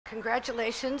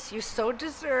Congratulations, you so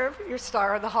deserve your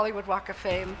star on the Hollywood Walk of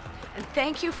Fame. And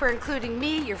thank you for including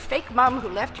me, your fake mom who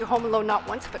left you home alone not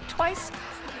once but twice,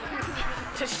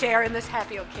 to share in this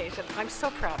happy occasion. I'm so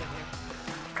proud of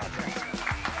you. Congratulations.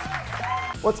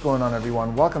 What's going on,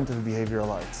 everyone? Welcome to the Behavioral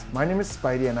Arts. My name is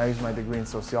Spidey and I use my degree in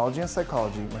sociology and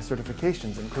psychology, my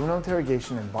certifications in criminal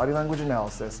interrogation and body language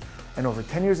analysis, and over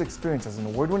 10 years experience as an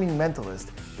award-winning mentalist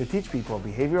to teach people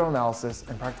behavioral analysis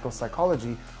and practical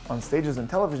psychology on stages and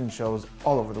television shows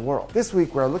all over the world. This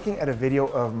week we're looking at a video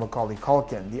of Macaulay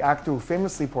Culkin, the actor who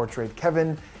famously portrayed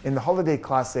Kevin in the holiday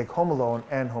classic Home Alone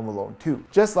and Home Alone 2.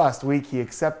 Just last week he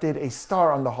accepted a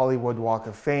star on the Hollywood Walk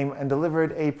of Fame and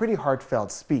delivered a pretty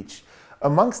heartfelt speech.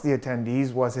 Amongst the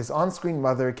attendees was his on-screen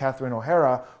mother, Catherine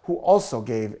O'Hara, who also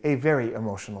gave a very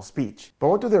emotional speech. But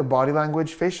what do their body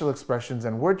language, facial expressions,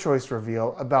 and word choice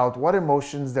reveal about what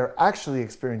emotions they're actually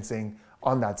experiencing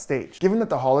on that stage? Given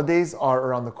that the holidays are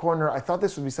around the corner, I thought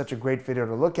this would be such a great video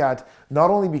to look at,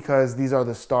 not only because these are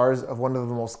the stars of one of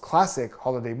the most classic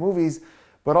holiday movies,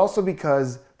 but also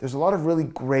because there's a lot of really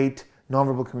great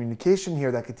nonverbal communication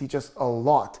here that could teach us a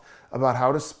lot about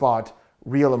how to spot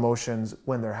real emotions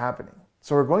when they're happening.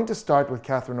 So we're going to start with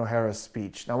Catherine O'Hara's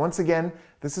speech. Now, once again,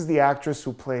 this is the actress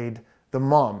who played the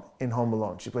mom in Home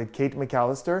Alone. She played Kate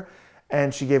McAllister,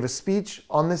 and she gave a speech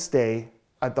on this day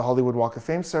at the Hollywood Walk of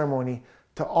Fame ceremony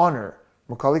to honor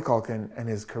Macaulay Culkin and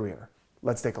his career.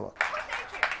 Let's take a look. Oh,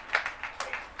 thank you.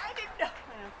 I didn't know.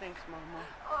 Oh, thanks, Mama.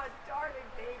 Oh, darling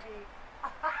baby.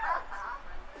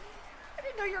 I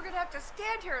didn't know you were going to have to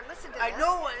stand here and listen to this. I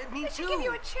know, me They too. should give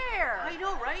you a chair. I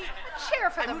know, right? A chair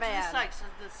for the I moved man. to the side so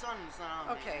the sun's on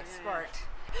me. Okay, Yeah. smart.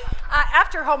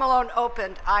 After Home Alone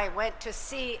opened, I went to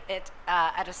see it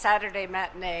at a Saturday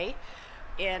matinee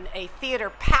in a theater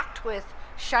packed with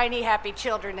shiny, happy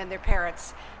children and their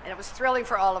parents, and it was thrilling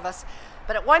for all of us.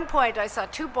 But at one point, I saw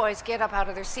two boys get up out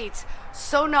of their seats,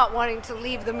 so not wanting to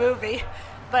leave the movie,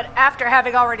 but after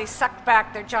having already sucked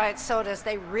back their giant sodas,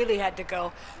 they really had to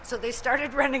go. So they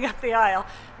started running up the aisle,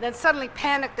 and then suddenly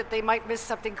panicked that they might miss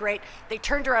something great. They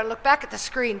turned around, looked back at the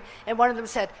screen, and one of them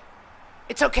said,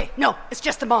 "It's okay, no, it's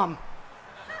just the mom."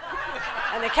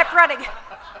 And they kept running.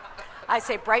 I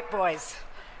say, bright boys,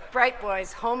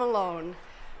 Home Alone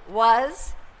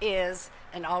was, is,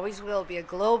 and always will be a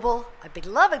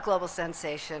beloved global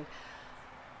sensation.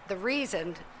 The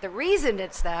reason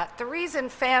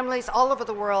families all over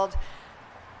the world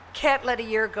can't let a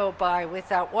year go by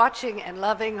without watching and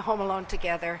loving Home Alone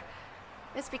together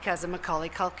is because of Macaulay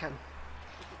Culkin.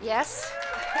 Yes.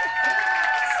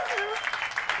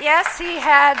 Yes, he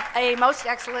had a most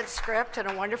excellent script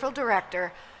and a wonderful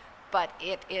director, but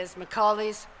it is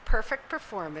Macaulay's perfect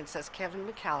performance as Kevin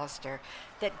McAllister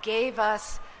that gave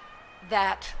us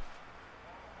that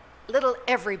little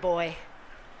every boy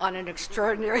on an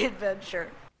extraordinary adventure.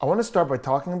 I want to start by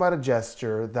talking about a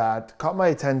gesture that caught my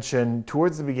attention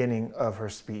towards the beginning of her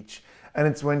speech. And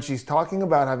it's when she's talking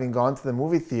about having gone to the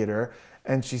movie theater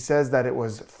and she says that it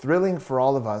was thrilling for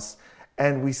all of us.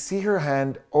 And we see her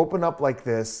hand open up like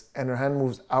this and her hand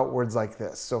moves outwards like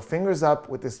this. So fingers up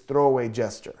with this throwaway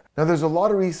gesture. Now there's a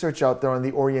lot of research out there on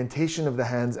the orientation of the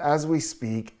hands as we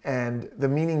speak and the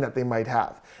meaning that they might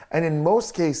have. And in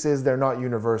most cases, they're not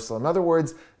universal. In other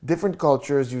words, different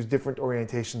cultures use different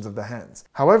orientations of the hands.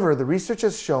 However, the research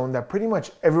has shown that pretty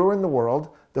much everywhere in the world,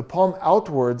 the palm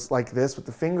outwards like this with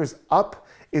the fingers up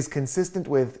is consistent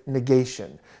with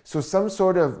negation. So some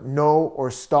sort of no or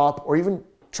stop or even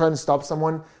trying to stop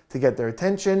someone to get their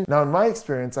attention. Now, in my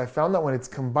experience, I found that when it's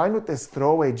combined with this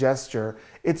throwaway gesture,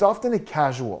 it's often a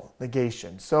casual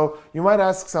negation. So you might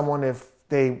ask someone if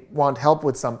they want help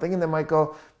with something and they might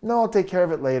go, "No, I'll take care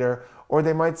of it later." Or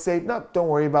they might say, "No, don't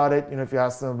worry about it." You know, if you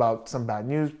ask them about some bad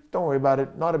news, "Don't worry about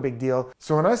it, not a big deal."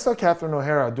 So when I saw Catherine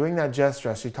O'Hara doing that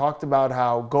gesture, she talked about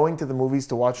how going to the movies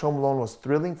to watch Home Alone was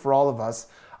thrilling for all of us.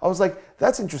 I was like,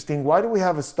 that's interesting. Why do we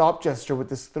have a stop gesture with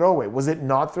this throwaway? Was it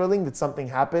not thrilling? Did something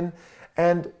happen?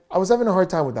 And I was having a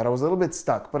hard time with that. I was a little bit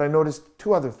stuck, but I noticed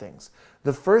two other things.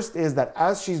 The first is that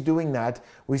as she's doing that,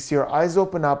 we see her eyes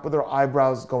open up with her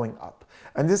eyebrows going up.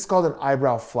 And this is called an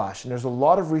eyebrow flash. And there's a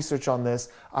lot of research on this.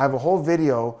 I have a whole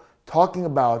video talking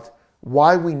about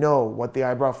why we know what the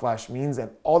eyebrow flash means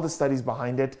and all the studies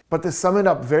behind it. But to sum it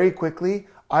up very quickly,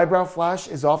 eyebrow flash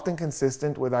is often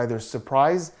consistent with either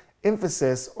surprise,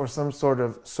 emphasis, or some sort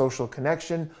of social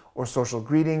connection or social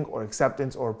greeting or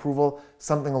acceptance or approval,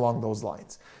 something along those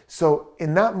lines. So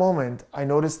in that moment, I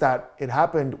noticed that it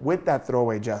happened with that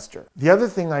throwaway gesture. The other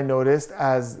thing I noticed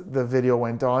as the video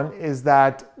went on is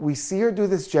that we see her do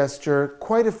this gesture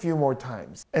quite a few more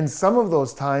times. And some of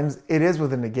those times, it is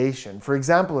with a negation. For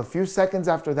example, a few seconds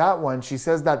after that one, she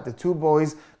says that the two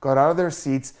boys got out of their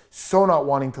seats, so not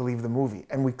wanting to leave the movie.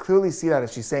 And we clearly see that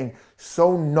as she's saying,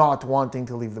 so not wanting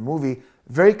to leave the movie,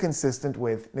 very consistent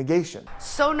with negation.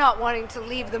 So not wanting to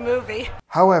leave the movie.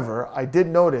 However, I did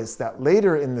notice that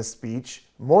later in the speech,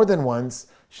 more than once,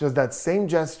 she does that same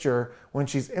gesture when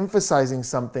she's emphasizing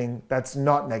something that's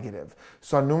not negative.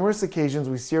 So on numerous occasions,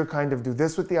 we see her kind of do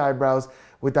this with the eyebrows,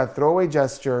 with that throwaway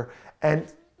gesture, and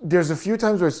there's a few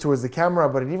times where it's towards the camera,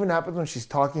 but it even happens when she's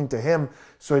talking to him,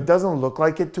 so it doesn't look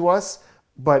like it to us,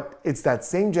 but it's that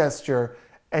same gesture,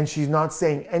 and she's not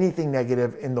saying anything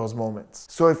negative in those moments.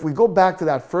 So if we go back to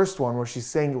that first one where she's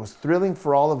saying it was thrilling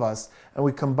for all of us, and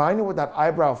we combine it with that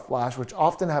eyebrow flash, which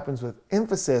often happens with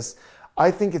emphasis,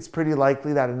 I think it's pretty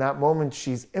likely that in that moment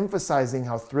she's emphasizing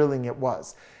how thrilling it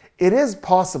was. It is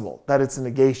possible that it's a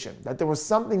negation, that there was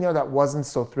something there that wasn't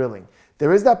so thrilling.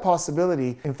 There is that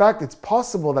possibility. In fact, it's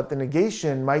possible that the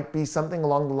negation might be something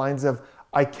along the lines of,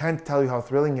 I can't tell you how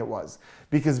thrilling it was.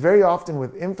 Because very often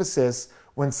with emphasis,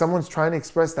 when someone's trying to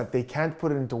express that they can't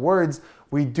put it into words,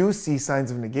 we do see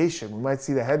signs of negation. We might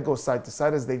see the head go side to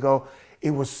side as they go,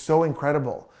 it was so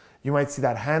incredible. You might see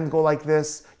that hand go like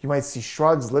this. You might see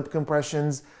shrugs, lip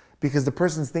compressions, because the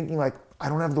person's thinking like, I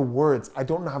don't have the words. I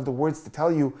don't have the words to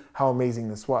tell you how amazing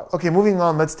this was. Okay, moving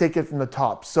on, let's take it from the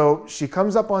top. So she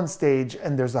comes up on stage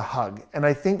and there's a hug. And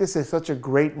I think this is such a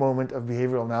great moment of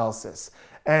behavioral analysis.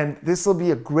 And this will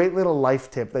be a great little life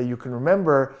tip that you can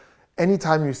remember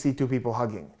anytime you see two people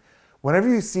hugging. Whenever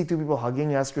you see two people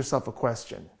hugging, ask yourself a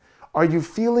question. Are you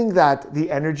feeling that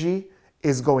the energy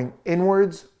is going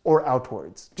inwards or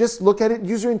outwards? Just look at it,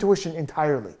 use your intuition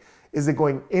entirely. Is it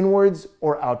going inwards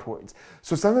or outwards?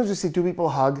 So sometimes you see two people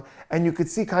hug and you could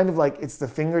see kind of like it's the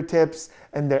fingertips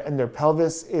and their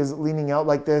pelvis is leaning out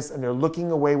like this and they're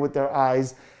looking away with their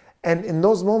eyes. And in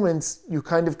those moments, you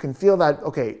kind of can feel that,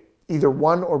 okay, either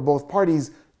one or both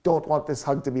parties don't want this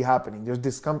hug to be happening. There's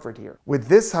discomfort here. With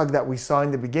this hug that we saw in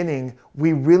the beginning,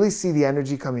 we really see the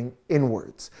energy coming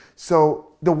inwards.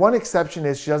 So the one exception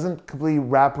is she doesn't completely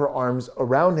wrap her arms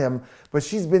around him, but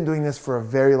she's been doing this for a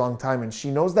very long time and she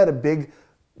knows that a big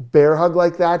bear hug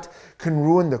like that can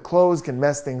ruin the clothes, can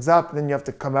mess things up, and then you have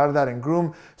to come out of that and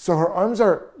groom. So her arms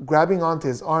are grabbing onto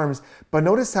his arms, but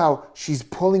notice how she's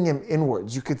pulling him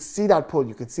inwards. You could see that pull,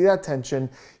 you could see that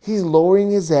tension. He's lowering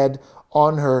his head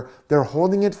on her, they're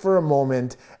holding it for a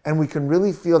moment, and we can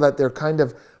really feel that they're kind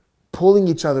of pulling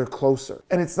each other closer.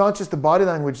 And it's not just the body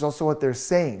language, it's also what they're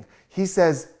saying. He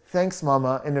says, "Thanks,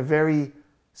 Mama," in a very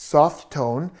soft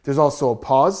tone. There's also a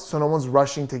pause, so no one's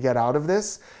rushing to get out of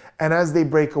this. And as they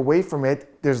break away from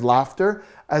it, there's laughter.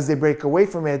 As they break away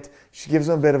from it, she gives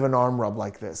him a bit of an arm rub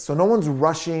like this. So no one's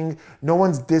rushing, no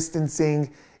one's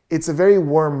distancing. It's a very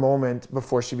warm moment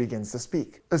before she begins to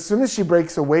speak. As soon as she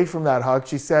breaks away from that hug,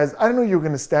 she says, "I don't know you're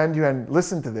gonna stand here and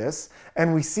listen to this."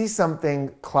 And we see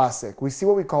something classic. We see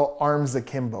what we call arms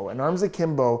akimbo. And arms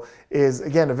akimbo is,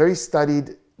 again, a very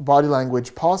studied body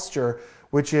language posture,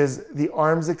 which is the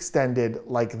arms extended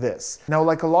like this. Now,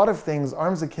 like a lot of things,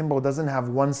 arms akimbo doesn't have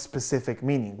one specific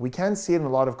meaning. We can see it in a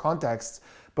lot of contexts,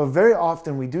 but very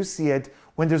often we do see it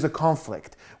when there's a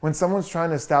conflict, when someone's trying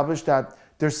to establish that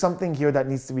there's something here that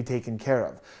needs to be taken care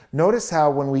of. Notice how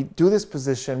when we do this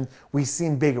position, we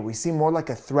seem bigger, we seem more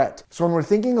like a threat. So when we're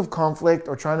thinking of conflict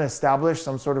or trying to establish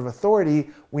some sort of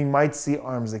authority, we might see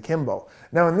arms akimbo.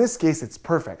 Now in this case, it's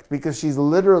perfect because she's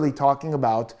literally talking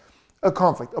about a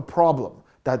conflict, a problem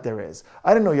that there is.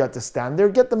 I didn't know you had to stand there,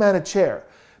 get the man a chair.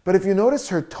 But if you notice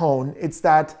her tone, it's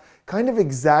that kind of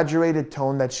exaggerated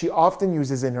tone that she often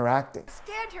uses in her acting.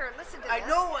 Stand here and listen to this. I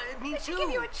know, me They too. should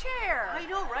give you a chair. I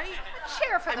know, right? A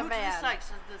chair for I the moved to man. the side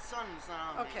so the sun's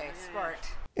on me. Okay, Yeah. smart.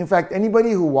 In fact,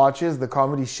 anybody who watches the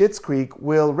comedy Schitt's Creek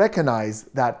will recognize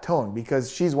that tone because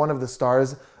she's one of the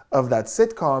stars of that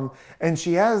sitcom and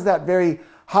she has that very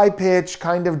high-pitched,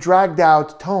 kind of dragged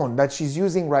out tone that she's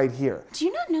using right here. Do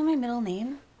you not know my middle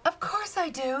name? Of course I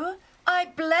do. I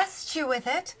blessed you with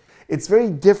it. It's very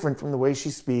different from the way she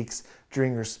speaks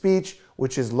during her speech,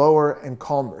 which is lower and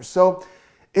calmer. So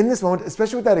in this moment,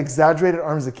 especially with that exaggerated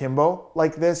arms akimbo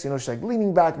like this, she's like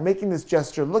leaning back, making this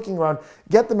gesture, looking around,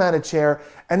 get the man a chair,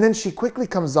 and then she quickly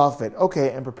comes off it,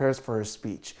 okay, and prepares for her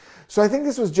speech. So I think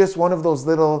this was just one of those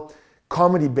little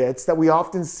comedy bits that we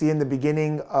often see in the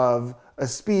beginning of a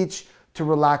speech to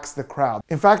relax the crowd.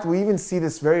 In fact, we even see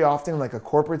this very often in like a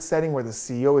corporate setting where the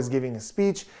CEO is giving a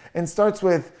speech and starts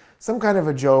with some kind of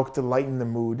a joke to lighten the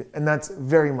mood, and that's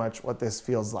very much what this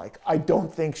feels like. I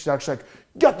don't think she's actually like,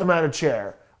 get the man a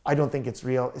chair. I don't think it's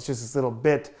real. It's just this little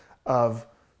bit of,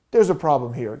 there's a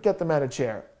problem here, get the man a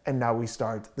chair, and now we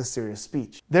start the serious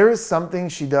speech. There is something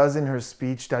she does in her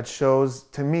speech that shows,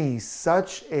 to me,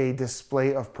 such a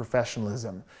display of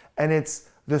professionalism, and it's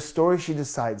the story she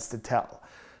decides to tell.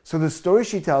 So the story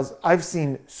she tells, I've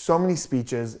seen so many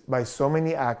speeches by so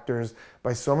many actors,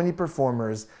 by so many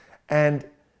performers, and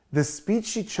the speech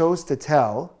she chose to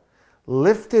tell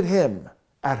lifted him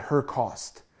at her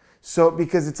cost. So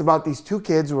because it's about these two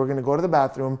kids who are going to go to the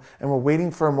bathroom and we're waiting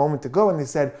for a moment to go, and they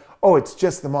said, oh, it's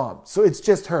just the mom. So it's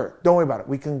just her. Don't worry about it.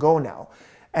 We can go now.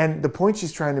 And the point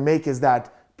she's trying to make is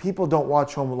that people don't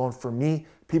watch Home Alone for me.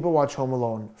 People watch Home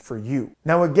Alone for you.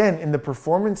 Now, again, in the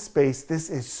performance space, this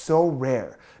is so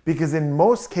rare because in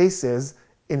most cases,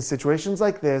 in situations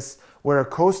like this, where a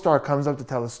co-star comes up to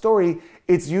tell a story,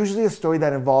 it's usually a story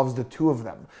that involves the two of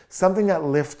them, something that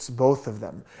lifts both of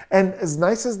them. And as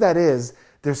nice as that is,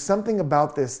 there's something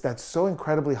about this that's so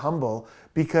incredibly humble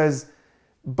because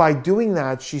by doing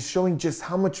that, she's showing just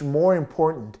how much more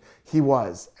important he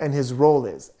was and his role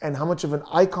is and how much of an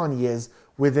icon he is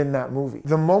within that movie.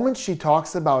 The moment she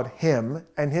talks about him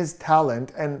and his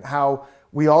talent and how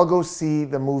we all go see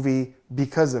the movie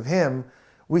because of him,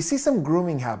 we see some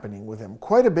grooming happening with him,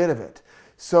 quite a bit of it.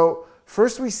 So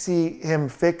first we see him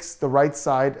fix the right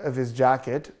side of his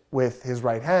jacket with his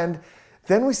right hand.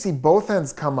 Then we see both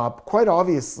hands come up, quite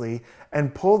obviously,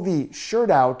 and pull the shirt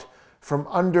out from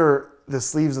under the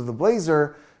sleeves of the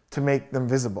blazer to make them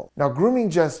visible. Now, grooming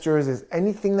gestures is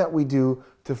anything that we do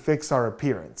to fix our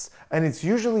appearance. And it's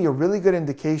usually a really good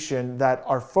indication that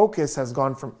our focus has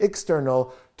gone from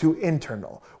external to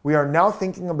internal. We are now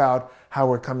thinking about how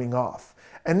we're coming off.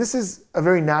 And this is a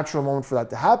very natural moment for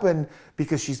that to happen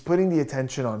because she's putting the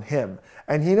attention on him.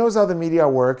 And he knows how the media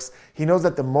works. He knows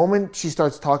that the moment she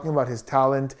starts talking about his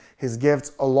talent, his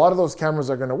gifts, a lot of those cameras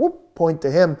are gonna point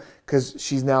to him because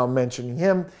she's now mentioning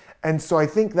him. And so I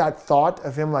think that thought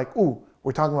of him like, ooh,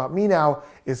 we're talking about me now,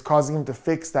 is causing him to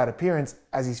fix that appearance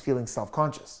as he's feeling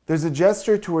self-conscious. There's a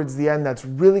gesture towards the end that's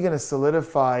really gonna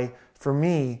solidify for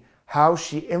me how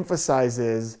she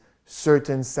emphasizes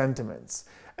certain sentiments.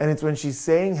 And it's when she's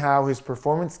saying how his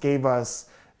performance gave us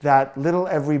that little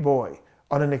every boy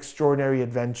on an extraordinary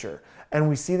adventure. And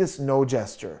we see this no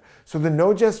gesture. So the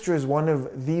no gesture is one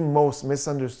of the most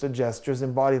misunderstood gestures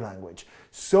in body language.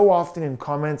 So often in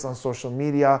comments on social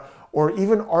media or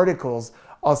even articles,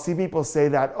 I'll see people say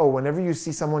that, oh, whenever you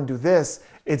see someone do this,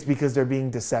 it's because they're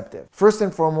being deceptive. First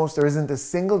and foremost, there isn't a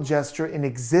single gesture in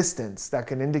existence that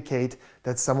can indicate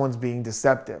that someone's being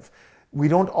deceptive. We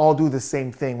don't all do the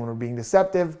same thing when we're being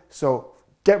deceptive, so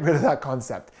get rid of that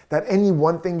concept. That any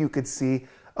one thing you could see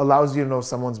allows you to know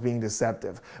someone's being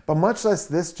deceptive. But much less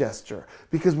this gesture,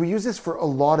 because we use this for a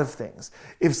lot of things.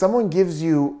 If someone gives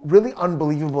you really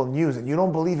unbelievable news and you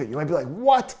don't believe it, you might be like,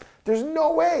 what? There's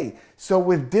no way. So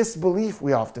with disbelief,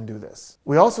 we often do this.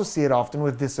 We also see it often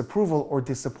with disapproval or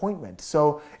disappointment.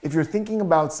 So if you're thinking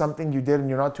about something you did and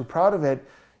you're not too proud of it,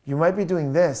 you might be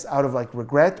doing this out of like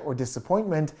regret or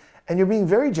disappointment, and you're being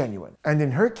very genuine. And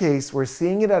in her case, we're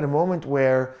seeing it at a moment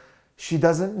where she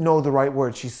doesn't know the right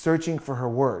words. She's searching for her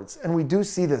words. And we do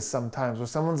see this sometimes where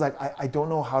someone's like, I don't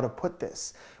know how to put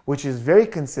this, which is very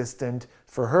consistent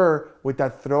for her with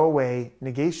that throwaway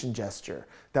negation gesture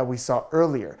that we saw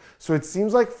earlier. So it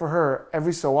seems like for her,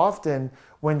 every so often,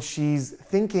 when she's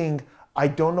thinking, I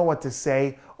don't know what to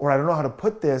say, or I don't know how to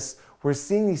put this, we're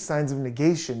seeing these signs of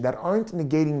negation that aren't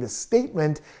negating the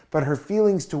statement, but her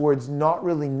feelings towards not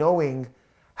really knowing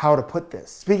how to put this.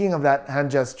 Speaking of that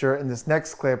hand gesture, in this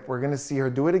next clip, we're gonna see her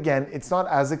do it again. It's not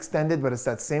as extended, but it's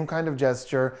that same kind of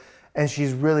gesture, and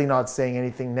she's really not saying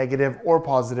anything negative or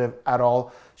positive at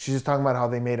all. She's just talking about how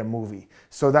they made a movie.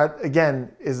 So that,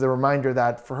 again, is the reminder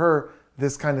that for her,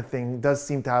 this kind of thing does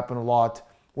seem to happen a lot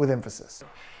with emphasis.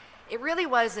 It really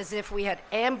was as if we had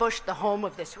ambushed the home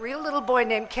of this real little boy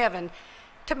named Kevin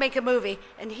to make a movie,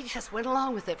 and he just went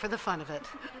along with it for the fun of it.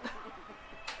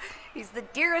 He's the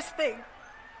dearest thing.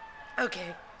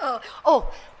 Okay.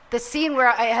 Oh, the scene where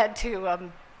I had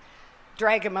to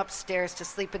drag him upstairs to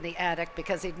sleep in the attic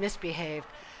because he'd misbehaved.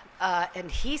 And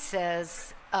he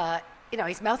says,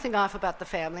 he's mouthing off about the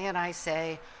family, and I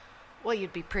say, well,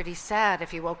 you'd be pretty sad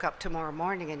if you woke up tomorrow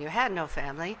morning and you had no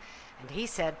family. And he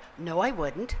said, no, I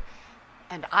wouldn't.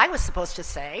 And I was supposed to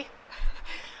say,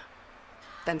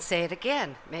 then say it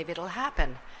again. Maybe it'll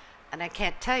happen. And I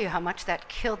can't tell you how much that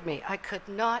killed me. I could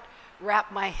not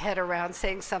wrap my head around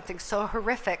saying something so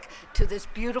horrific to this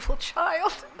beautiful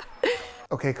child.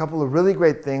 Okay, a couple of really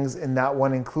great things in that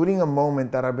one, including a moment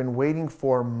that I've been waiting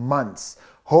for months,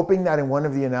 hoping that in one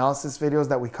of the analysis videos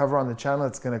that we cover on the channel,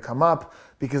 it's gonna come up,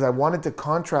 because I wanted to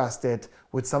contrast it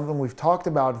with something we've talked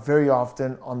about very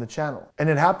often on the channel. And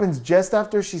it happens just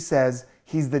after she says,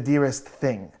 he's the dearest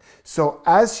thing. So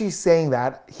as she's saying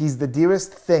that, he's the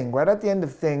dearest thing, right at the end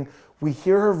of thing, we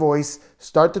hear her voice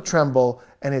start to tremble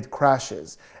and it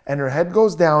crashes. and her head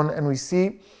goes down, and we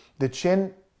see the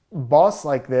chin boss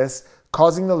like this,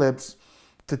 causing the lips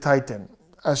to tighten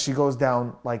as she goes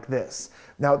down like this.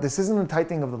 Now, this isn't a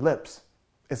tightening of the lips.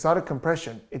 It's not a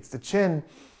compression. It's the chin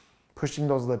pushing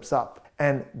those lips up.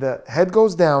 And the head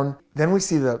goes down. Then we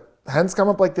see the hands come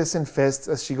up like this in fists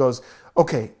as she goes,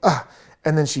 okay,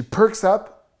 and then she perks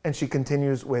up and she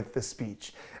continues with the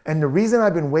speech. And the reason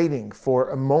I've been waiting for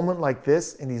a moment like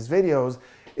this in these videos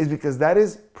is because that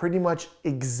is pretty much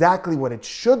exactly what it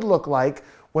should look like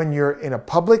when you're in a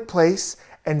public place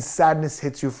and sadness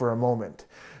hits you for a moment.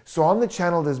 So on the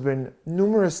channel, there's been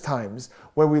numerous times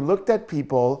where we looked at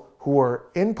people who were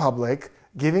in public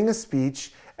giving a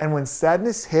speech, and when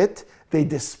sadness hit, they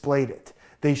displayed it.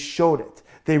 They showed it.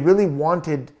 They really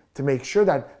wanted to make sure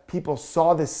that people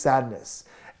saw this sadness.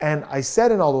 And I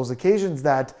said in all those occasions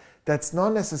that that's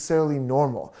not necessarily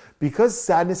normal. Because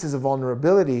sadness is a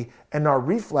vulnerability, and our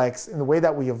reflex in the way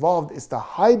that we evolved is to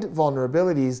hide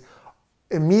vulnerabilities,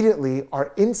 immediately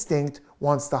our instinct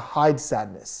wants to hide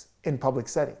sadness in public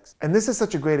settings. And this is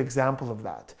such a great example of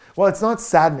that. Well, it's not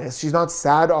sadness. She's not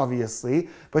sad, obviously,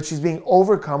 but she's being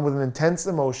overcome with an intense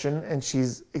emotion, and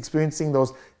she's experiencing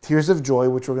those tears of joy,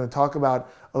 which we're going to talk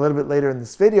about a little bit later in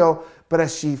this video. But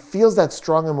as she feels that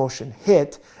strong emotion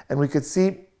hit, and we could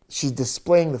see she's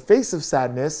displaying the face of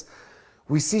sadness,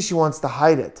 we see she wants to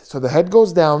hide it. So the head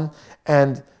goes down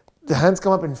and the hands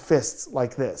come up in fists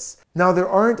like this. Now, there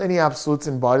aren't any absolutes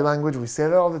in body language. We say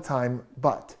that all the time,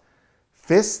 but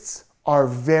fists are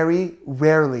very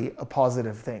rarely a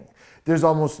positive thing. There's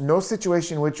almost no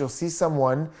situation in which you'll see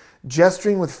someone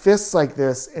gesturing with fists like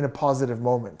this in a positive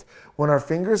moment. When our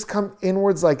fingers come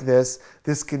inwards like this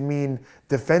could mean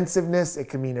defensiveness, it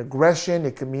can mean aggression,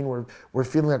 it can mean we're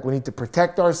feeling like we need to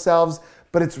protect ourselves,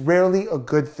 but it's rarely a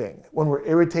good thing. When we're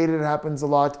irritated, it happens a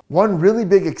lot. One really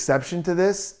big exception to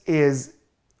this is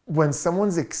when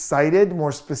someone's excited,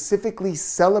 more specifically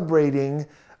celebrating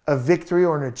a victory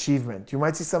or an achievement. You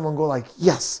might see someone go like,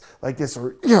 yes, like this,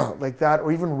 or yeah, like that,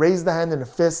 or even raise the hand in a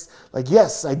fist, like,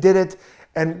 yes, I did it.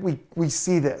 And we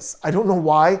see this. I don't know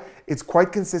why. It's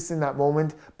quite consistent in that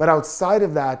moment. But outside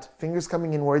of that, fingers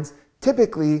coming inwards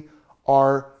typically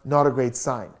are not a great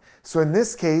sign. So in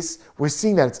this case, we're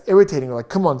seeing that it's irritating. We're like,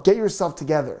 come on, get yourself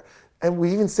together. And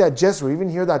we even said gesture, we even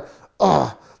hear that,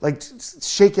 like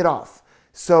shake it off.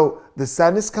 So the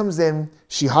sadness comes in,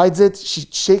 she hides it, she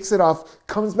shakes it off,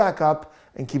 comes back up,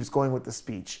 and keeps going with the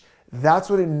speech. That's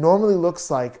what it normally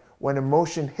looks like when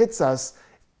emotion hits us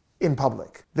in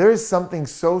public. There is something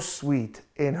so sweet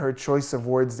in her choice of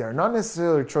words there. Not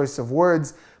necessarily her choice of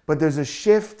words, but there's a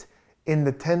shift in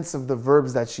the tense of the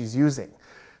verbs that she's using.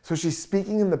 So she's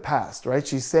speaking in the past, right?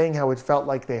 She's saying how it felt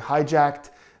like they hijacked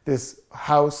this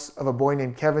house of a boy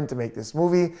named Kevin to make this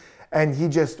movie, and he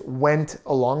just went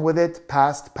along with it,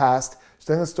 past. She's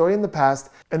telling the story in the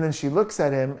past, and then she looks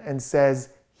at him and says,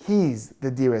 he's the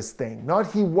dearest thing.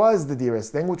 Not he was the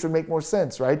dearest thing, which would make more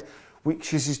sense, right?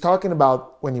 She's talking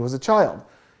about when he was a child.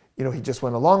 You know, he just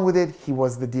went along with it. He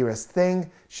was the dearest thing.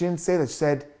 She didn't say that. She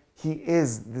said, he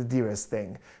is the dearest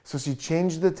thing. So she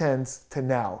changed the tense to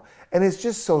now. And it's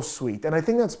just so sweet. And I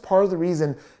think that's part of the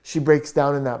reason she breaks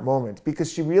down in that moment,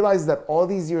 because she realizes that all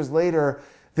these years later,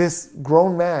 this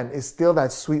grown man is still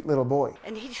that sweet little boy.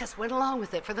 And he just went along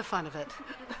with it for the fun of it.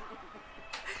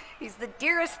 He's the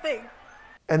dearest thing.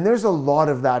 And there's a lot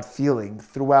of that feeling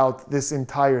throughout this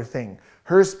entire thing.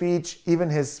 Her speech, even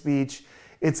his speech.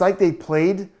 It's like they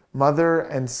played mother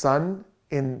and son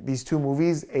in these two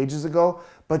movies ages ago,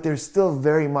 but there's still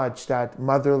very much that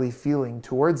motherly feeling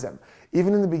towards them.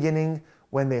 Even in the beginning,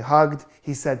 when they hugged,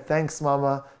 he said, thanks,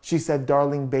 mama. She said,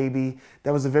 darling baby.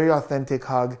 That was a very authentic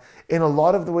hug. In a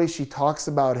lot of the way she talks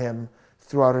about him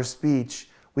throughout her speech,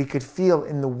 we could feel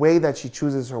in the way that she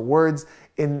chooses her words,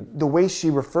 in the way she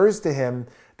refers to him,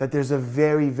 that there's a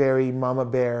very, very mama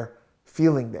bear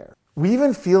feeling there. We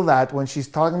even feel that when she's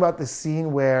talking about the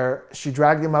scene where she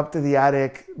dragged him up to the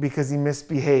attic because he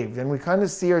misbehaved. And we kind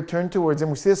of see her turn towards him.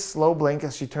 We see a slow blink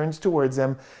as she turns towards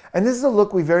him. And this is a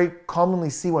look we very commonly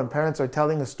see when parents are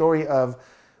telling a story of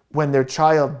when their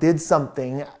child did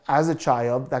something as a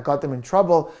child that got them in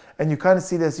trouble. And you kind of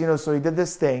see this, you know, so he did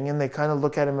this thing, and they kind of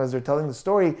look at him as they're telling the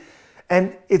story.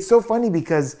 And it's so funny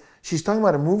because she's talking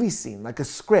about a movie scene, like a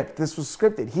script. This was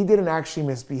scripted. He didn't actually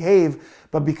misbehave,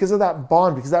 but because of that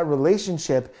bond, because of that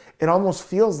relationship, it almost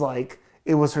feels like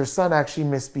it was her son actually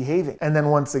misbehaving. And then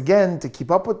once again, to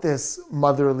keep up with this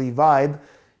motherly vibe,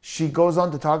 she goes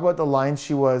on to talk about the line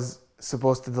she was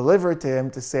supposed to deliver to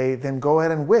him, to say, then go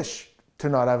ahead and wish to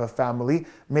not have a family.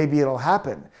 Maybe it'll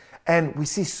happen. And we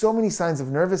see so many signs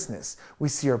of nervousness. We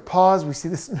see her pause, we see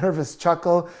this nervous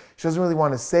chuckle. She doesn't really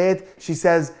want to say it. She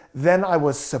says, then I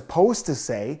was supposed to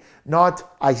say,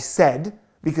 not I said,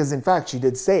 because in fact she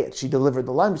did say it. She delivered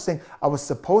the line. She's saying, I was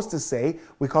supposed to say.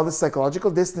 We call this psychological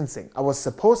distancing. I was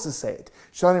supposed to say it.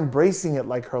 She's not embracing it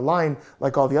like her line,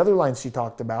 like all the other lines she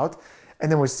talked about.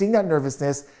 And then we're seeing that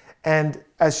nervousness. And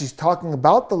as she's talking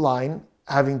about the line,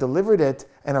 having delivered it,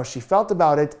 and how she felt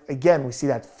about it, again, we see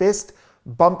that fist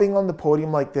bumping on the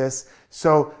podium like this.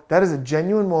 So that is a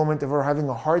genuine moment of her having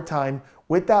a hard time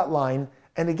with that line.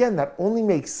 And again, that only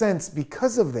makes sense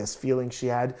because of this feeling she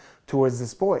had towards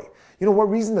this boy. You know,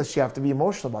 what reason does she have to be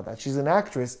emotional about that? She's an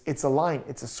actress, it's a line,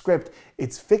 it's a script,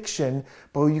 it's fiction,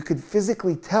 but you could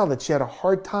physically tell that she had a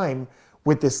hard time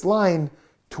with this line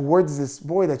towards this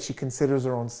boy that she considers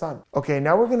her own son. Okay,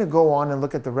 now we're gonna go on and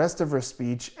look at the rest of her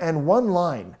speech, and one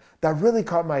line that really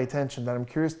caught my attention that I'm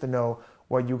curious to know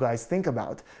what you guys think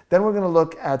about. Then we're gonna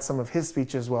look at some of his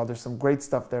speech as well. There's some great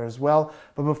stuff there as well.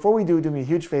 But before we do me a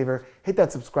huge favor, hit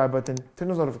that subscribe button, turn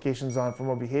those notifications on for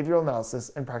more behavioral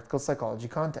analysis and practical psychology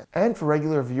content. And for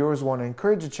regular viewers who wanna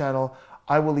encourage the channel,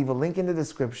 I will leave a link in the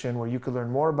description where you can learn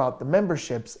more about the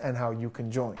memberships and how you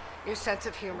can join. Your sense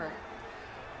of humor.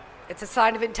 It's a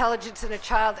sign of intelligence in a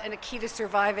child and a key to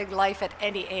surviving life at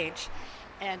any age.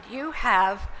 And you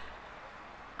have,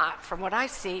 from what I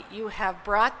see, you have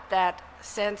brought that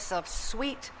sense of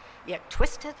sweet, yet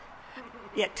twisted,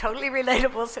 yet totally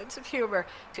relatable sense of humor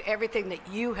to everything that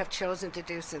you have chosen to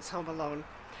do since Home Alone.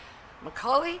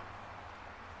 Macaulay,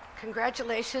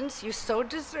 congratulations. You so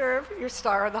deserve your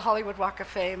star on the Hollywood Walk of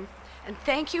Fame. And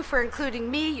thank you for including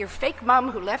me, your fake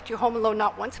mom who left you home alone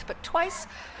not once but twice,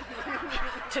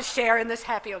 to share in this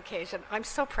happy occasion. I'm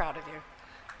so proud of you.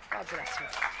 God bless you.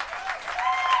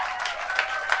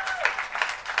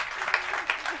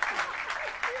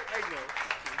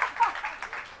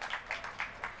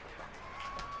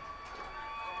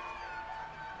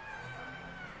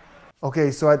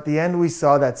 Okay, so at the end we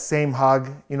saw that same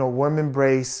hug, you know, warm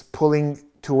embrace, pulling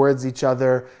towards each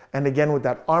other, and again with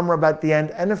that arm rub at the end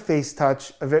and a face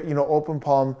touch, a very, you know, open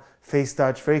palm face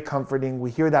touch, very comforting. We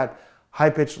hear that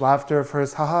high-pitched laughter of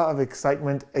hers, haha, of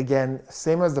excitement, again,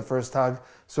 same as the first hug.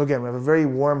 So again, we have a very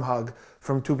warm hug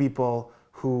from two people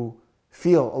who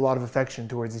feel a lot of affection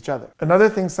towards each other. Another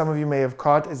thing some of you may have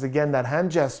caught is again that hand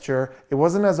gesture. It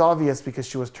wasn't as obvious because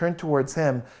she was turned towards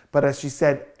him, but as she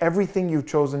said, everything you've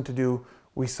chosen to do,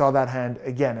 we saw that hand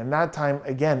again. And that time,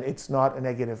 again, it's not a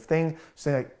negative thing,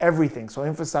 saying like everything. So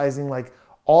emphasizing like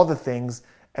all the things,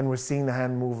 and we're seeing the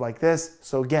hand move like this.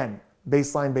 So again,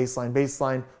 baseline, baseline,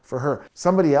 baseline for her.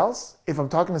 Somebody else, if I'm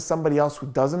talking to somebody else who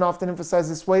doesn't often emphasize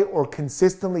this way or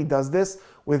consistently does this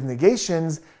with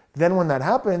negations, then when that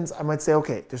happens, I might say,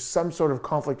 okay, there's some sort of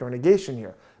conflict or negation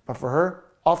here. But for her,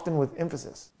 often with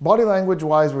emphasis. Body language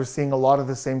wise, we're seeing a lot of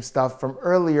the same stuff from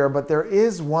earlier, but there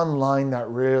is one line that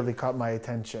really caught my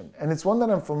attention. And it's one that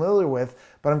I'm familiar with,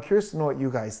 but I'm curious to know what you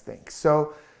guys think.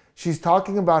 So she's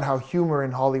talking about how humor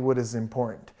in Hollywood is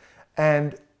important.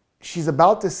 And she's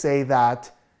about to say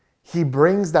that he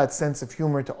brings that sense of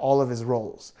humor to all of his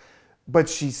roles. But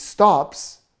she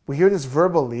stops. We hear this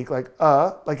verbal leak, like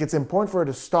it's important for her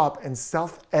to stop and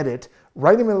self-edit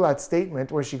right in the middle of that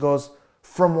statement where she goes,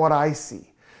 from what I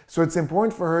see. So it's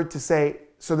important for her to say,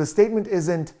 so the statement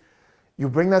isn't, you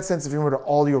bring that sense of humor to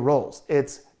all your roles.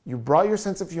 It's, you brought your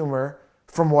sense of humor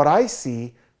from what I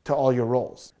see to all your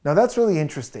roles. Now that's really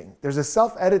interesting. There's a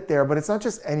self-edit there, but it's not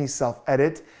just any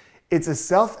self-edit. It's a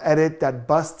self-edit that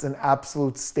busts an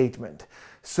absolute statement.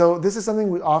 So this is something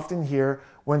we often hear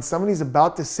when somebody's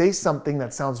about to say something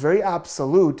that sounds very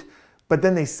absolute, but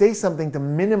then they say something to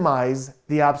minimize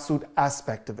the absolute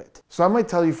aspect of it. So I might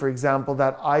tell you, for example,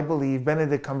 that I believe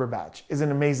Benedict Cumberbatch is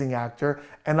an amazing actor,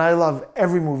 and I love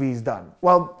every movie he's done.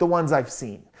 Well, the ones I've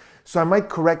seen. So I might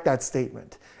correct that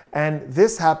statement. And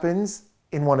this happens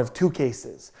in one of two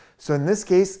cases. So in this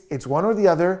case, it's one or the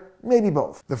other, maybe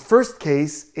both. The first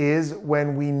case is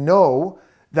when we know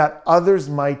that others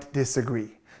might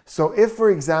disagree. So if,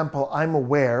 for example, I'm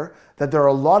aware that there are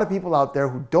a lot of people out there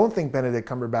who don't think Benedict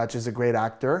Cumberbatch is a great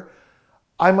actor,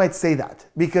 I might say that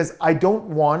because I don't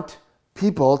want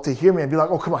people to hear me and be like,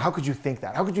 oh, come on, how could you think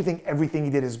that? How could you think everything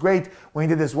he did is great when he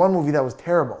did this one movie that was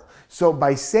terrible? So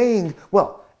by saying,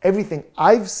 well, everything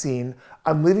I've seen,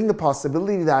 I'm leaving the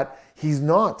possibility that he's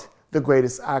not the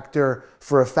greatest actor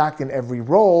for a fact in every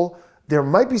role. There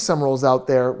might be some roles out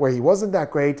there where he wasn't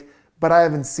that great, but I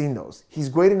haven't seen those. He's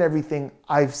great in everything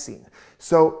I've seen.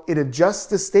 So it adjusts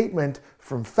the statement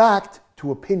from fact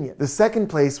to opinion. The second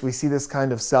place we see this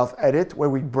kind of self-edit where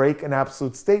we break an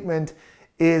absolute statement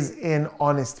is in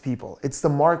honest people. It's the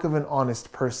mark of an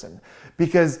honest person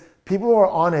because people who are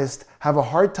honest have a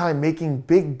hard time making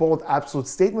big, bold, absolute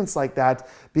statements like that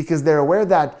because they're aware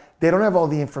that they don't have all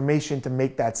the information to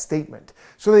make that statement.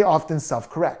 So they often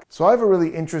self-correct. So I have a really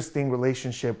interesting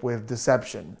relationship with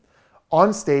deception.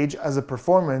 On stage, as a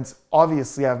performance,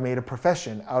 obviously I've made a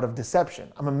profession out of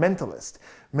deception. I'm a mentalist.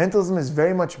 Mentalism is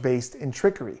very much based in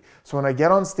trickery. So when I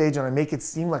get on stage and I make it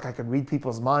seem like I can read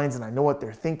people's minds and I know what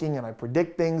they're thinking and I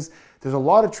predict things, there's a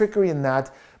lot of trickery in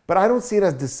that, but I don't see it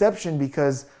as deception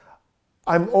because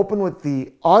I'm open with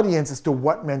the audience as to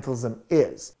what mentalism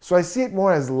is. So I see it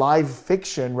more as live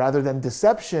fiction rather than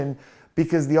deception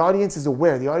because the audience is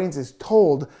aware, the audience is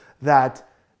told that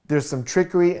there's some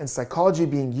trickery and psychology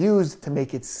being used to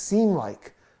make it seem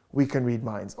like we can read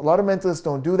minds. A lot of mentalists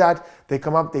don't do that. They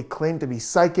come up, they claim to be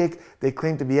psychic, they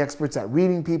claim to be experts at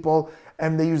reading people,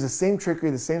 and they use the same trickery,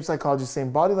 the same psychology,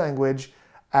 same body language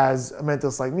as a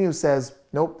mentalist like me who says,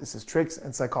 nope, this is tricks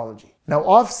and psychology. Now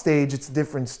off stage, it's a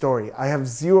different story. I have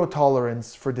zero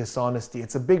tolerance for dishonesty.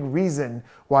 It's a big reason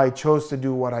why I chose to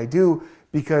do what I do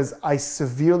because I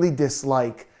severely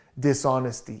dislike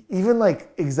dishonesty. Even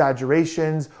like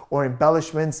exaggerations or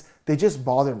embellishments, they just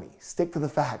bother me. Stick to the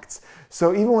facts.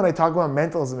 So even when I talk about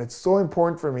mentalism, it's so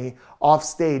important for me off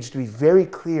stage to be very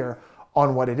clear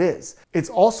on what it is. It's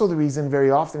also the reason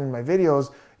very often in my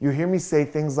videos, you hear me say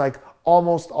things like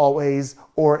almost always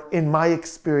or in my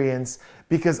experience,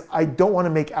 because I don't want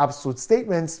to make absolute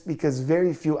statements because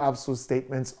very few absolute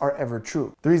statements are ever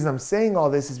true. The reason I'm saying all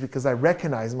this is because I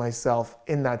recognize myself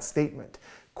in that statement.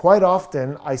 Quite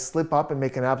often, I slip up and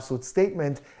make an absolute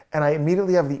statement and I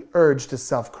immediately have the urge to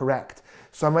self-correct.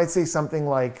 So I might say something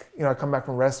like, I come back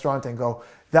from a restaurant and go,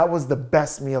 that was the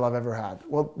best meal I've ever had.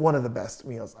 Well, one of the best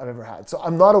meals I've ever had. So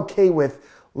I'm not okay with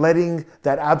letting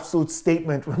that absolute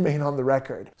statement remain on the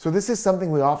record. So this is something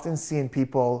we often see in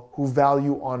people who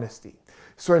value honesty.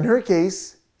 So in her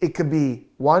case, it could be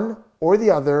one or the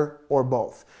other or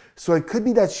both. So it could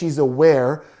be that she's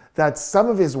aware that some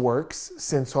of his works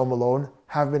since Home Alone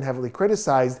have been heavily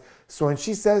criticized. So when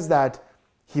she says that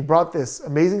he brought this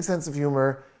amazing sense of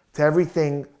humor to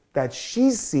everything that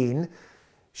she's seen,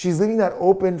 she's leaving that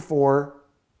open for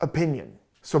opinion.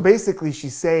 So basically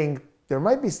she's saying, there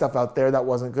might be stuff out there that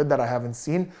wasn't good that I haven't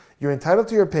seen. You're entitled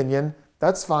to your opinion,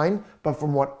 that's fine, but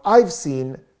from what I've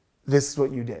seen, this is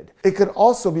what you did. It could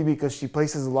also be because she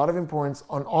places a lot of importance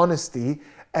on honesty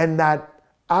and that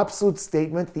absolute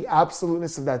statement, the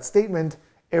absoluteness of that statement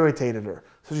irritated her.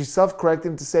 So she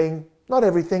self-corrected into saying, not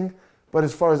everything, but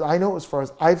as far as I know, as far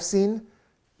as I've seen,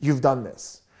 you've done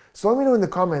this. So let me know in the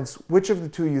comments which of the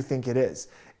two you think it is.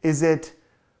 Is it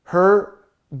her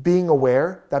being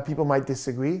aware that people might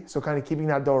disagree, so kind of keeping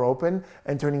that door open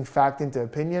and turning fact into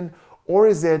opinion, or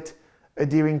is it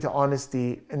adhering to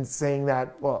honesty and saying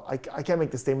that, well, I can't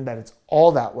make the statement that it's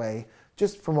all that way,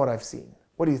 just from what I've seen.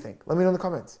 What do you think? Let me know in the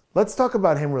comments. Let's talk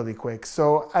about him really quick.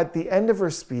 So at the end of her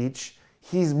speech,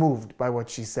 he's moved by what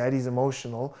she said, he's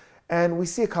emotional, and we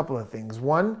see a couple of things.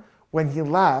 One, when he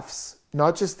laughs,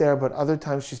 not just there, but other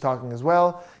times she's talking as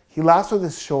well, he laughs with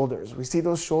his shoulders. We see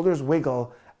those shoulders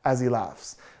wiggle as he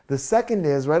laughs. The second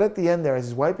is, right at the end there, as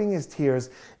he's wiping his tears,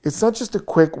 it's not just a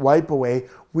quick wipe away.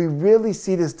 We really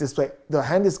see this display. The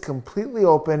hand is completely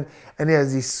open and he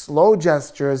has these slow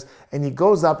gestures and he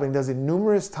goes up and does it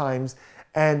numerous times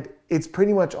and it's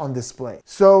pretty much on display.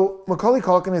 So Macaulay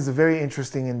Culkin is a very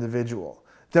interesting individual.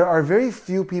 There are very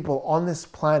few people on this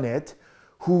planet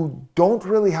who don't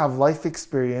really have life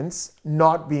experience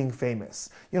not being famous.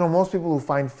 Most people who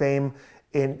find fame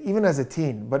even as a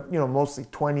teen, but mostly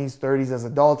 20s, 30s as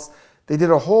adults, they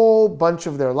did a whole bunch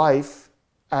of their life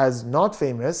as not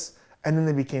famous, and then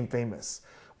they became famous.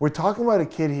 We're talking about a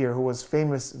kid here who was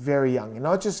famous very young, and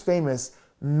not just famous,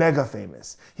 mega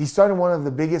famous. He starred in one of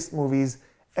the biggest movies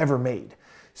ever made.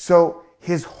 So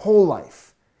his whole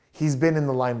life, he's been in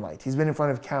the limelight. He's been in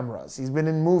front of cameras. He's been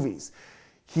in movies.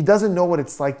 He doesn't know what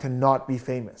it's like to not be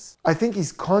famous. I think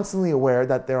he's constantly aware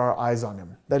that there are eyes on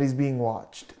him, that he's being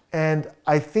watched. And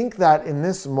I think that in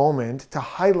this moment, to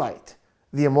highlight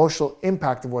the emotional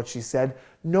impact of what she said,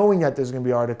 knowing that there's going to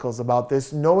be articles about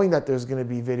this, knowing that there's going to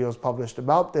be videos published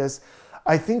about this,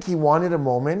 I think he wanted a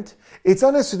moment. It's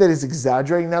not necessarily that he's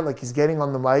exaggerating that, like he's getting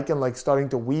on the mic and like starting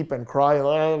to weep and cry,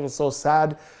 oh, it was so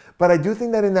sad. But I do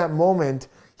think that in that moment,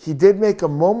 he did make a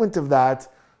moment of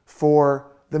that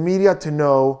for the media to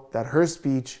know that her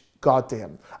speech got to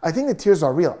him. I think the tears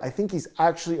are real. I think he's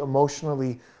actually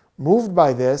emotionally moved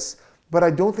by this, but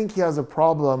I don't think he has a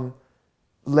problem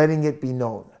letting it be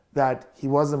known that he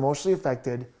was emotionally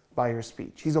affected by her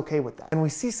speech. He's okay with that. And we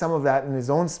see some of that in his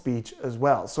own speech as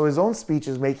well. So his own speech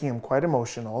is making him quite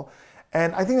emotional.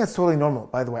 And I think that's totally normal,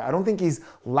 by the way. I don't think he's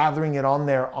lathering it on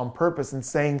there on purpose and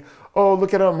saying, oh,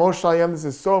 look at how emotional I am. This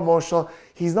is so emotional.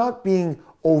 He's not being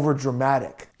over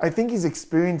dramatic. I think he's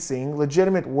experiencing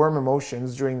legitimate warm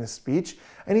emotions during the speech,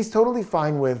 and he's totally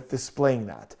fine with displaying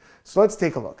that. So let's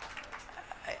take a look.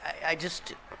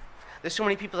 There's so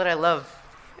many people that I love,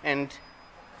 and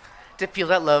to feel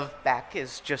that love back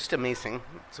is just amazing.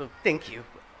 So thank you.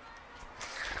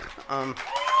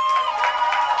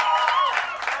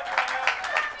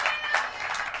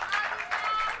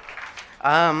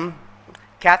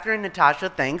 Catherine, Natasha,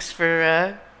 thanks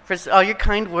for all your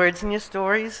kind words and your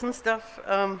stories and stuff.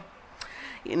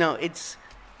 You know,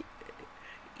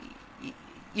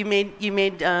 you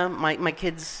made my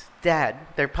kids' dad,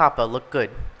 their papa, look good.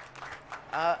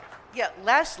 Yeah.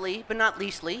 Lastly, but not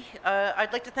leastly,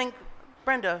 I'd like to thank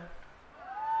Brenda.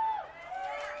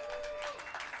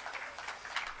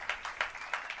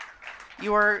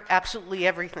 You are absolutely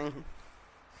everything.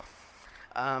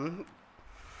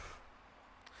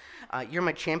 You're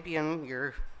my champion.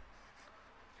 You're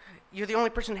the only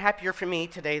person happier for me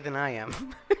today than I am.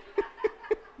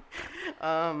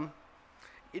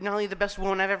 You're not only the best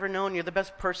woman I've ever known, you're the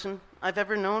best person I've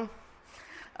ever known.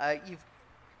 You've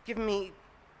given me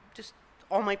just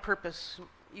all my purpose.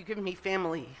 You've given me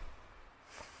family.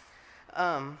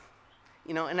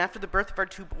 You know, and after the birth of our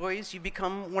 2 boys, you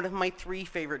become one of my 3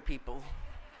 favorite people.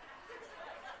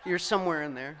 You're somewhere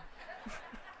in there.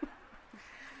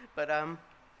 But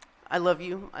I love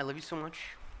you. I love you so much.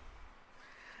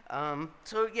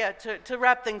 So yeah, to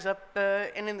wrap things up,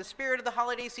 and in the spirit of the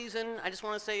holiday season, I just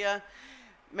want to say,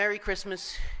 Merry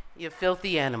Christmas, you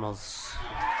filthy animals.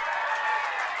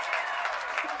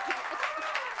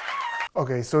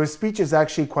 Okay, so his speech is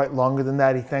actually quite longer than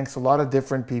that. He thanks a lot of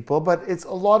different people, but it's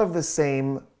a lot of the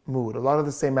same mood, a lot of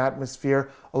the same atmosphere,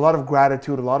 a lot of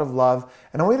gratitude, a lot of love.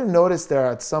 And I want you to notice there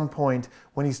at some point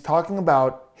when he's talking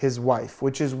about his wife,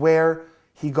 which is where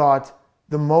he got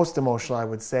the most emotional, I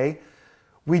would say,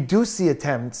 we do see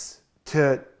attempts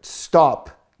to stop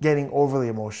getting overly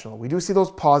emotional. We do see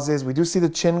those pauses. We do see the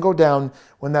chin go down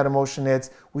when that emotion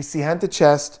hits. We see hand to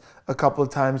chest a couple of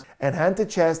times, and hand to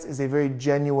chest is a very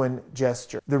genuine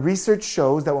gesture. The research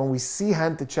shows that when we see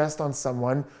hand to chest on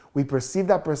someone, we perceive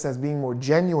that person as being more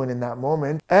genuine in that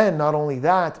moment. And not only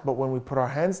that, but when we put our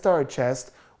hands to our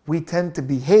chest, we tend to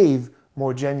behave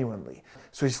more genuinely.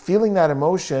 So he's feeling that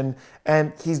emotion,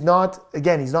 and he's not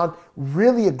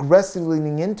really aggressively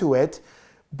leaning into it,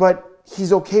 but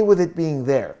he's okay with it being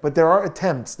there. But there are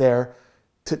attempts there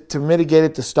to mitigate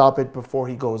it, to stop it before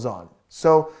he goes on.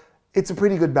 So it's a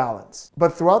pretty good balance.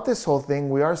 But throughout this whole thing,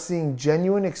 we are seeing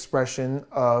genuine expression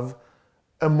of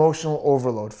emotional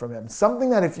overload from him. Something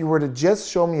that if you were to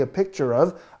just show me a picture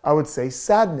of, I would say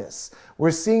sadness.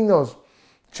 We're seeing those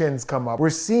chins come up. We're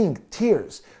seeing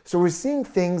tears. So we're seeing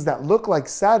things that look like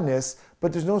sadness,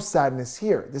 but there's no sadness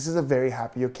here. This is a very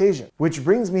happy occasion. Which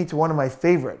brings me to one of my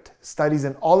favorite studies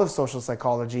in all of social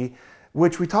psychology,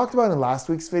 which we talked about in last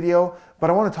week's video, but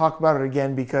I want to talk about it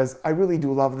again because I really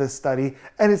do love this study,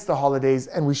 and it's the holidays,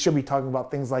 and we should be talking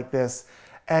about things like this.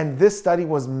 And this study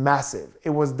was massive. It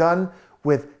was done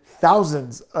with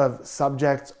thousands of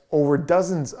subjects over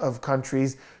dozens of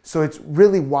countries, so it's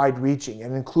really wide-reaching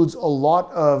and includes a lot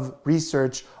of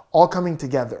research all coming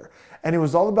together. And it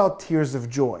was all about tears of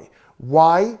joy.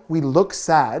 Why we look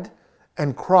sad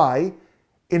and cry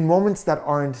in moments that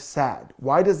aren't sad.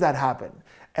 Why does that happen?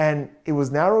 And it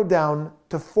was narrowed down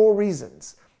to 4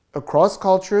 reasons. Across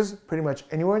cultures, pretty much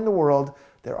anywhere in the world,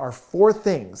 there are 4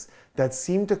 things that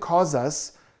seem to cause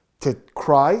us to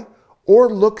cry or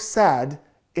look sad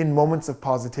in moments of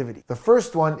positivity. The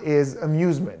first one is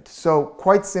amusement. So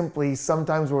quite simply,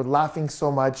 sometimes we're laughing so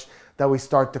much that we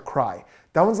start to cry.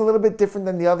 That one's a little bit different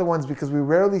than the other ones because we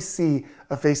rarely see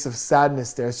a face of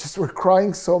sadness there. It's just we're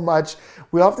crying so much.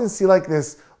 We often see like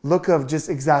this look of just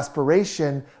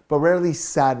exasperation, but rarely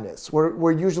sadness.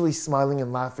 We're usually smiling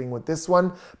and laughing with this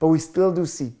one, but we still do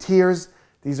see tears.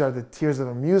 These are the tears of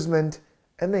amusement,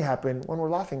 and they happen when we're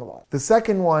laughing a lot. The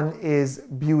second one is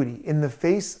beauty. In the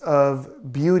face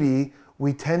of beauty,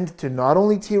 we tend to not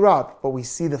only tear up, but we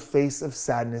see the face of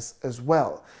sadness as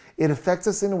well. It affects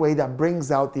us in a way that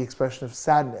brings out the expression of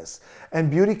sadness.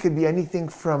 And beauty could be anything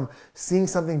from seeing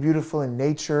something beautiful in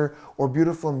nature or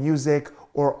beautiful music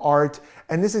or art.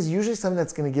 And this is usually something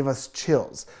that's going to give us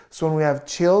chills. So when we have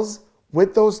chills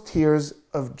with those tears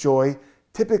of joy,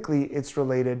 typically it's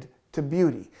related to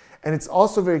beauty. And it's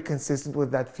also very consistent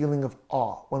with that feeling of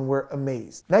awe when we're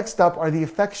amazed. Next up are the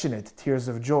affectionate tears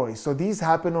of joy. So these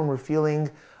happen when we're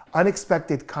feeling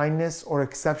unexpected kindness or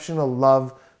exceptional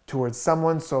love towards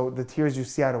someone. So the tears you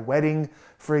see at a wedding,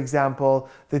 for example,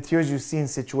 the tears you see in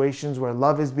situations where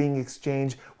love is being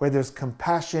exchanged, where there's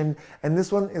compassion. And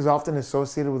this one is often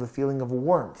associated with a feeling of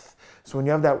warmth. So when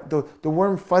you have that, the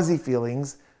warm, fuzzy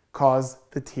feelings cause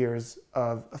the tears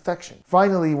of affection.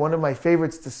 Finally, one of my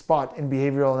favorites to spot in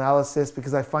behavioral analysis,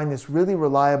 because I find this really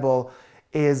reliable,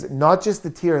 is not just the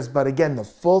tears, but again, the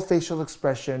full facial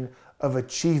expression of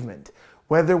achievement,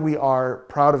 whether we are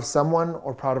proud of someone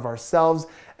or proud of ourselves.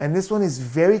 And this one is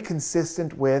very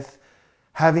consistent with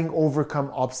having overcome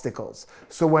obstacles.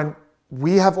 So when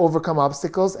we have overcome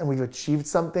obstacles and we've achieved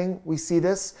something, we see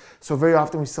this. So very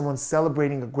often we see someone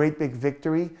celebrating a great big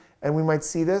victory, and we might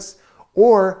see this,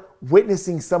 or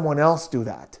witnessing someone else do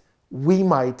that. We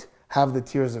might have the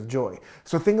tears of joy.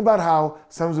 So think about how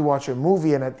sometimes we watch a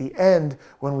movie, and at the end,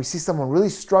 when we see someone really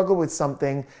struggle with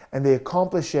something and they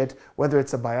accomplish it, whether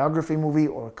it's a biography movie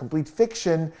or a complete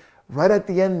fiction, right at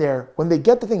the end there, when they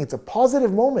get the thing, it's a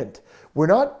positive moment. We're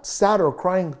not sad or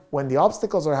crying when the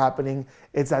obstacles are happening.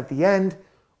 It's at the end,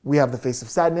 we have the face of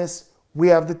sadness, we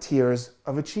have the tears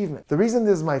of achievement. The reason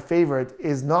this is my favorite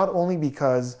is not only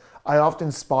because I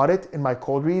often spot it in my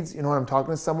cold reads. You know, when I'm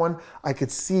talking to someone, I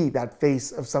could see that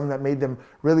face of someone that made them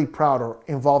really proud or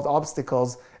involved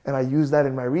obstacles, and I use that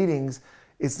in my readings.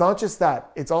 It's not just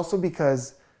that. It's also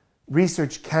because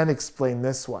research can explain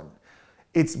this one.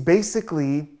 It's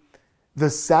basically the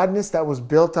sadness that was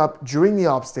built up during the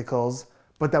obstacles,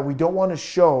 but that we don't want to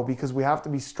show because we have to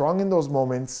be strong in those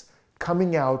moments,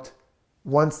 coming out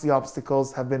once the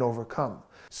obstacles have been overcome.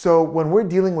 So when we're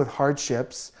dealing with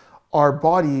hardships, our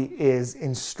body is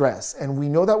in stress. And we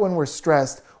know that when we're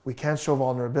stressed, we can't show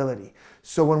vulnerability.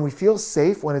 So when we feel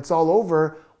safe, when it's all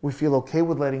over, we feel okay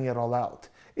with letting it all out.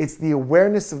 It's the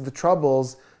awareness of the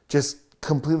troubles just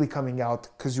completely coming out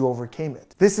because you overcame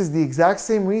it. This is the exact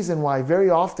same reason why very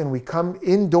often we come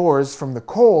indoors from the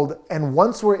cold, and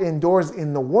once we're indoors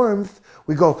in the warmth,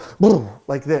 we go boom,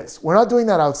 like this. We're not doing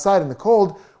that outside in the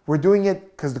cold. We're doing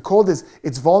it because the cold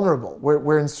it's vulnerable.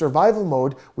 We're in survival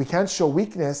mode. We can't show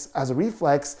weakness as a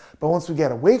reflex, but once we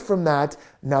get away from that,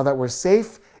 now that we're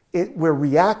safe, we're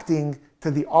reacting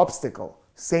to the obstacle.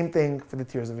 Same thing for the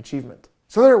tears of achievement.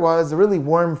 So there it was, a really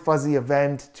warm, fuzzy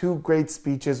event, 2 great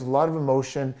speeches with a lot of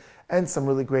emotion and some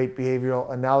really great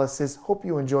behavioral analysis. Hope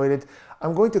you enjoyed it.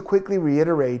 I'm going to quickly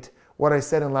reiterate what I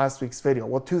said in last week's video.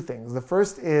 Well, 2 things. The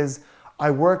first is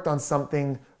I worked on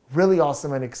something really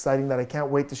awesome and exciting that I can't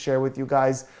wait to share with you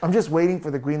guys. I'm just waiting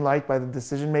for the green light by the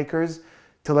decision makers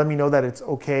to let me know that it's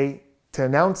okay to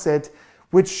announce it,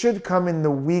 which should come in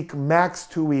the week, max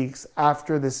 2 weeks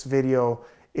after this video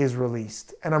is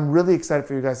released. And I'm really excited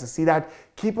for you guys to see that.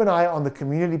 Keep an eye on the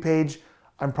community page.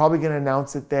 I'm probably gonna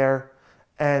announce it there,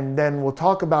 and then we'll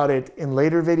talk about it in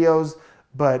later videos,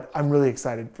 but I'm really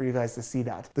excited for you guys to see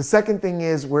that. The second thing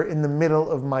is we're in the middle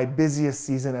of my busiest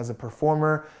season as a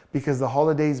performer because the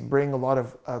holidays bring a lot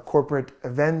of corporate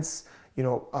events,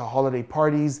 holiday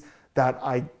parties that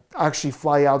I actually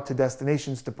fly out to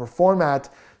destinations to perform at.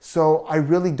 So I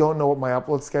really don't know what my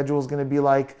upload schedule is going to be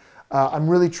like. I'm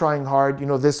really trying hard.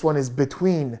 This one is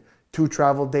between 2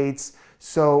 travel dates.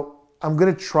 So I'm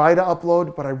going to try to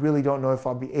upload, but I really don't know if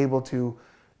I'll be able to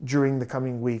during the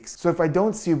coming weeks. So if I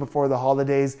don't see you before the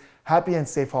holidays, happy and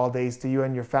safe holidays to you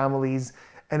and your families.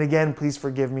 And again, please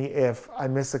forgive me if I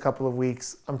miss a couple of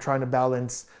weeks. I'm trying to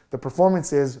balance the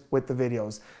performances with the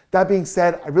videos. That being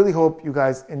said, I really hope you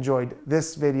guys enjoyed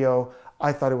this video.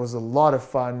 I thought it was a lot of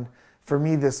fun. For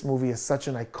me, this movie is such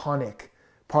an iconic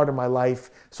part of my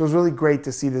life. So it was really great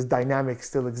to see this dynamic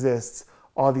still exists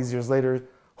all these years later.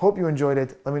 Hope you enjoyed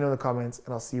it. Let me know in the comments,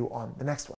 and I'll see you on the next one.